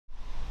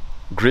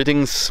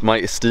Greetings, my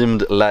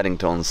esteemed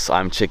Laddingtons.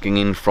 I'm checking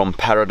in from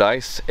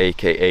Paradise,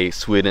 aka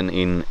Sweden,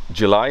 in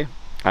July.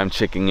 I'm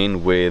checking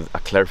in with a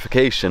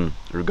clarification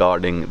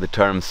regarding the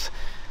terms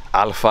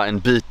alpha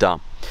and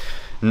beta.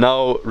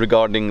 Now,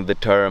 regarding the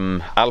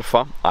term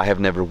alpha, I have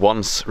never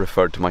once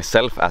referred to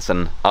myself as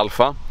an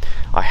alpha.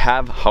 I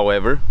have,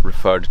 however,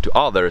 referred to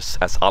others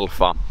as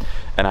alpha,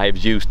 and I have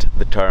used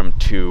the term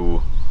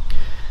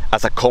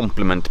as a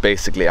compliment.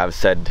 Basically, I've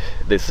said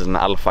this is an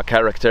alpha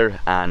character,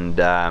 and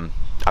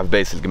I've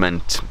basically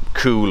meant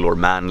cool or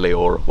manly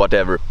or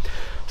whatever.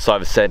 So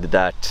I've said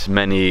that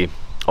many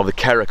of the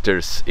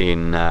characters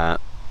in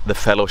the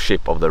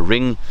Fellowship of the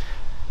Ring,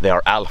 they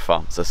are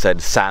alpha. So I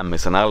said Sam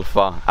is an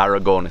alpha,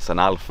 Aragorn is an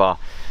alpha,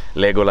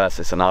 Legolas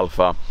is an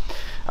alpha,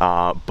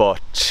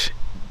 but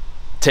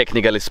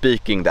technically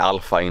speaking, the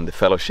alpha in the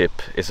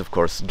Fellowship is of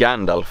course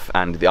Gandalf,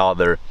 and the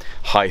other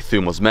High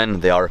Thumos men,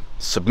 they are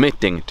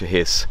submitting to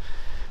his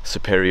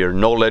superior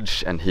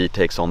knowledge, and he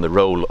takes on the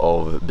role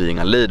of being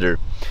a leader.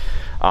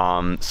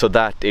 So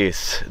that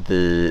is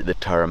the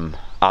term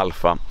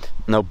alpha.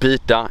 Now,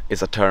 beta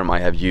is a term I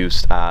have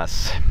used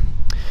as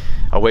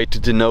a way to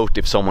denote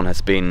if someone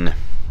has been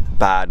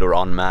bad or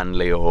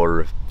unmanly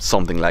or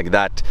something like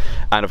that,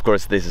 and of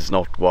course this is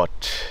not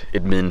what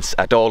it means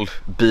at all.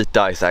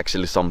 Beta is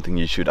actually something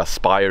you should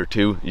aspire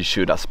to. You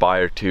should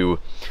aspire to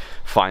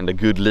find a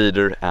good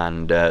leader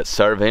and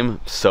serve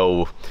him.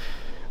 So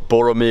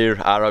Boromir,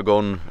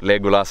 Aragorn,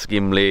 Legolas,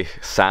 Gimli,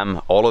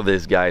 Sam, all of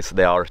these guys,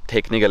 they are,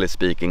 technically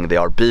speaking, they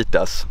are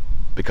betas,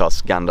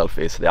 because Gandalf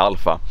is the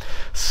alpha.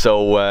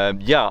 So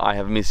yeah, I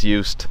have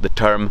misused the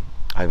term.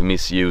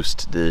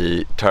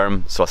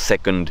 So a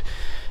second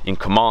in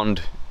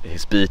command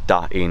is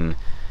beta in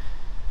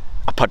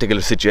a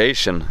particular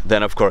situation.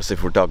 Then of course,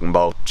 if we're talking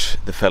about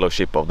the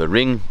Fellowship of the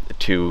Ring,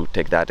 to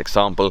take that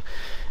example,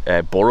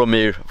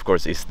 Boromir of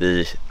course is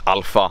the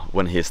alpha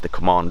when he is the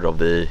commander of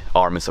the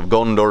armies of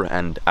Gondor,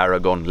 and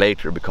Aragorn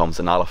later becomes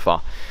an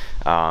alpha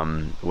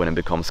when he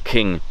becomes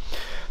king.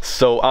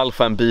 So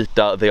alpha and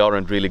beta, they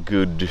aren't really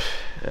good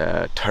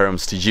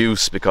terms to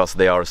use, because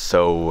they are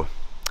so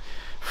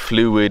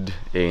fluid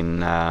in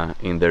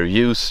their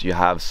use. You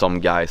have some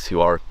guys who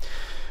are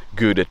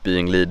good at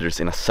being leaders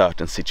in a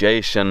certain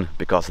situation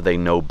because they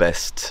know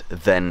best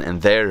then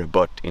and there,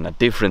 but in a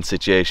different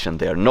situation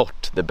they are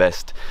not the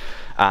best.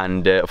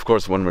 And of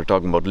course, when we're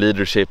talking about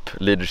leadership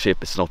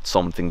is not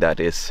something that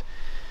is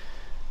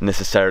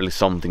necessarily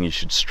something you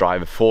should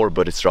strive for,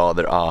 but it's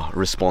rather a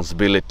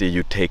responsibility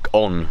you take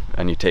on,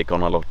 and you take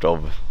on a lot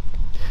of,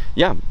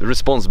 yeah,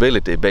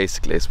 responsibility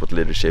basically is what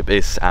leadership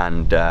is.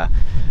 And the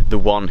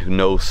one who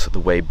knows the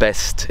way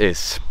best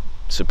is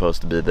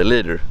supposed to be the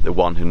leader, the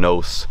one who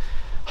knows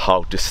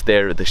how to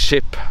steer the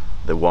ship,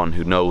 the one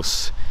who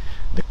knows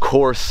the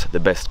course, the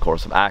best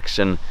course of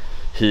action.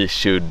 He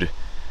should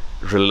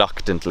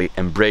reluctantly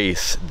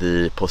embrace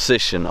the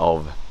position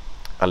of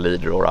a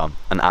leader or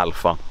an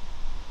alpha.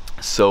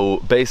 So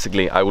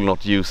basically, I will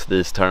not use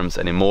these terms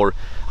anymore.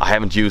 I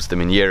haven't used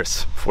them in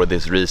years for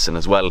this reason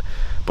as well,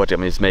 but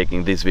I'm just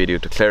making this video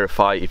to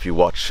clarify. If you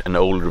watch an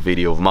older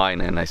video of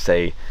mine and I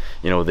say,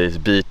 you know, these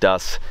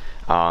betas,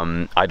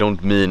 I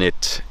don't mean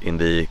it in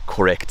the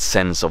correct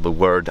sense of the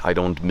word. I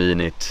don't mean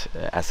it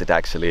as it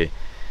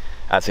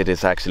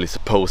is actually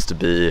supposed to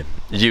be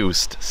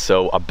used.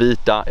 So a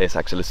beta is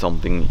actually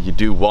something you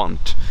do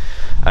want.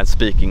 And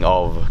speaking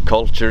of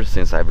culture,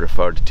 since I've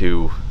referred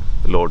to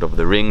Lord of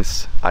the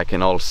Rings, I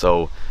can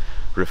also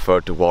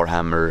refer to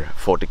Warhammer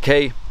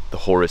 40k, the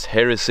Horus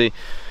Heresy,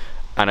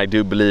 and I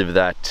do believe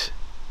that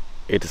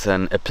it is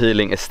an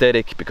appealing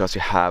aesthetic because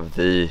you have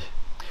a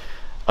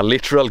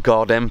literal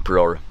god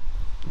emperor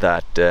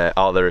that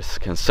others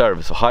can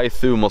serve. So High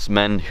Thumos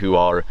men who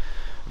are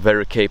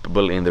very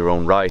capable in their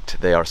own right,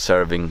 they are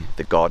serving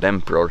the god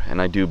emperor,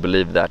 and I do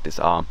believe that is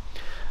a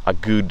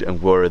good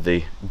and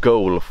worthy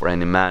goal for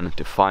any man,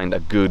 to find a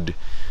good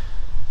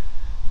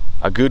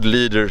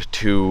leader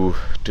to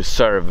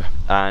serve.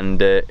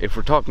 And if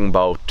we're talking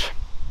about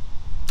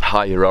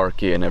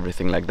hierarchy and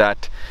everything like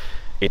that,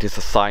 it is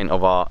a sign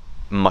of a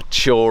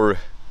mature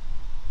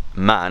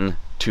man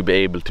to be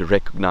able to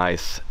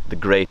recognize the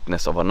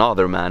greatness of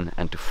another man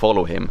and to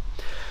follow him.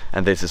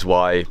 And this is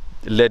why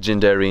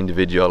legendary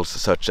individuals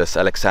such as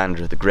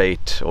Alexander the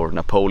Great or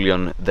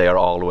Napoleon, they are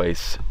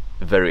always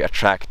very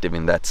attractive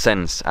in that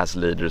sense as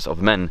leaders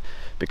of men,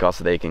 because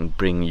they can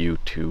bring you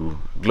to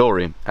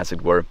glory, as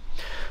it were.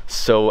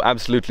 So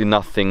absolutely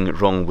nothing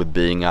wrong with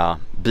being a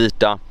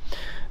beta,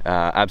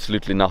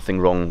 absolutely nothing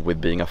wrong with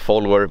being a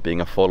follower.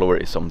 Being a follower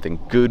is something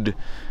good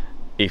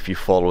if you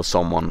follow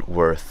someone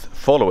worth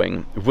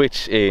following,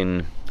 which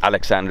in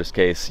Alexander's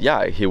case,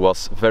 yeah, he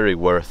was very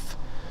worth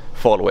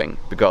following,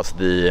 because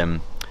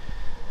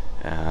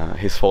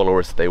his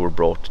followers, they were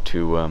brought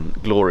to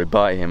glory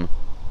by him.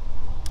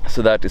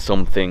 So that is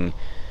something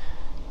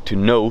to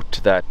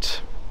note,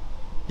 that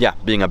yeah,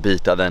 being a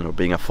beta then, or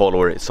being a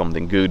follower, is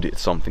something good.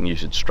 It's something you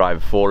should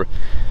strive for.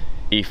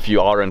 If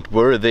you aren't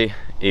worthy,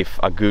 if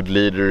a good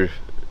leader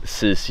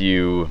sees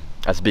you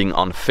as being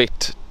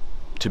unfit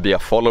to be a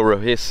follower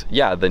of his,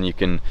 yeah, then you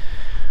can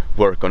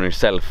work on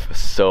yourself.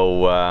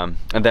 So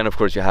and then of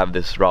course you have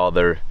this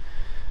rather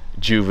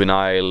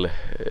juvenile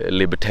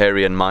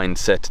libertarian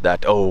mindset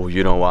that, oh,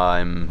 you know,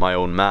 I'm my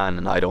own man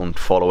and I don't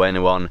follow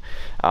anyone,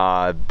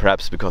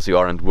 perhaps because you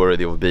aren't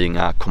worthy of being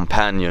a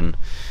companion,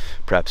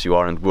 perhaps you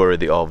aren't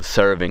worthy of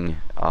serving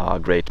a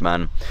great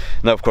man.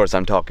 Now of course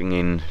I'm talking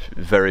in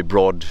very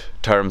broad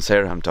terms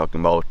here. I'm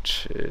talking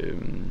about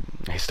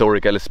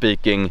historically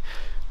speaking,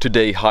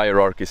 today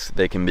hierarchies,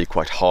 they can be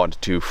quite hard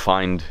to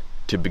find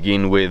to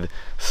begin with,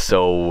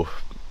 so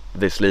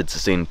this leads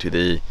us into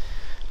the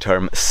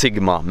term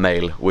sigma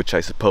male, which I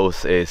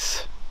suppose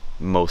is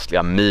mostly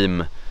a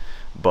meme,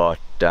 but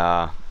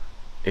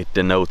it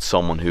denotes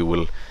someone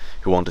who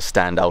want to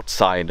stand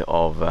outside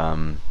of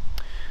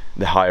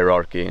the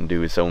hierarchy and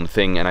do his own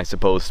thing. And I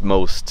suppose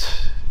most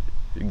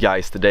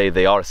guys today,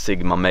 they are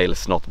sigma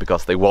males, not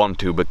because they want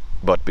to,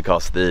 but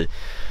because the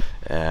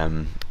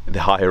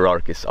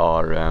hierarchies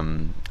are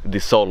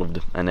dissolved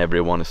and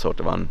everyone is sort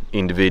of an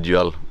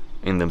individual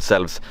in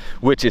themselves,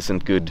 which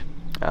isn't good.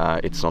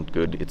 It's not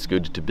good. It's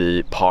good to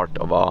be part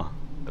of a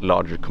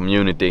larger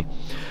community.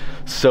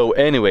 So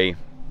anyway,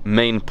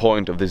 main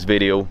point of this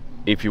video,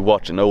 if you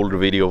watch an older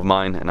video of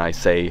mine and I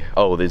say,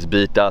 oh, this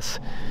betas,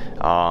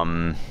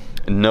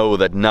 know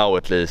that now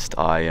at least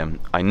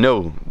I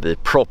know the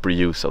proper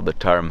use of the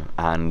term,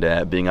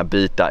 and being a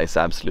beta is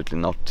absolutely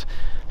not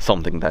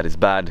something that is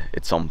bad.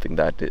 It's something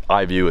that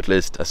I view at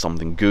least as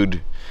something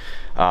good.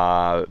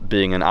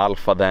 Being an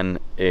alpha then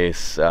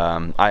is,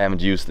 I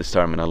haven't used this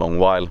term in a long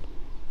while,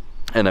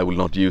 and I will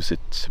not use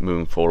it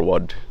moving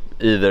forward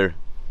either.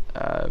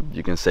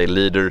 You can say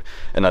leader,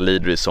 and a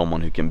leader is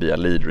someone who can be a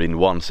leader in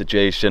one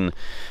situation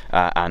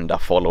and a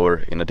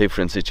follower in a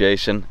different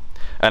situation.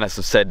 And as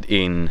I said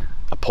in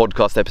a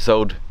podcast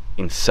episode,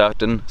 in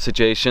certain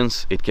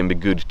situations it can be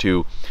good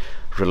to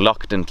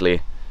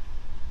reluctantly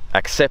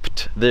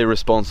accept the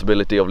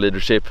responsibility of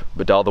leadership,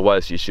 but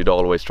otherwise you should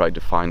always try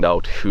to find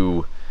out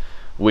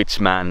which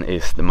man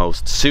is the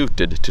most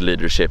suited to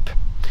leadership,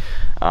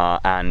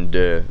 and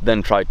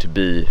then try to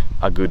be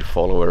a good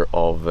follower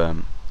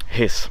of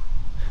his.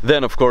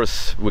 Then of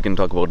course we can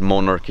talk about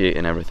monarchy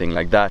and everything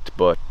like that,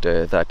 but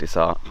that is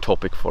a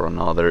topic for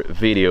another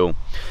video.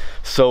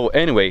 So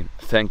anyway,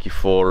 thank you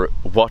for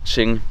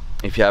watching.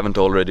 If you haven't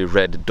already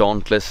read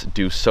Dauntless,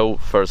 do so.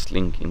 First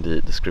link in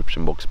the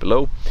description box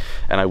below.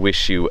 And I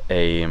wish you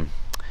a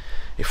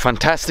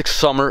fantastic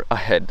summer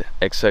ahead.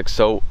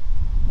 XOXO.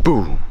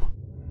 Boom.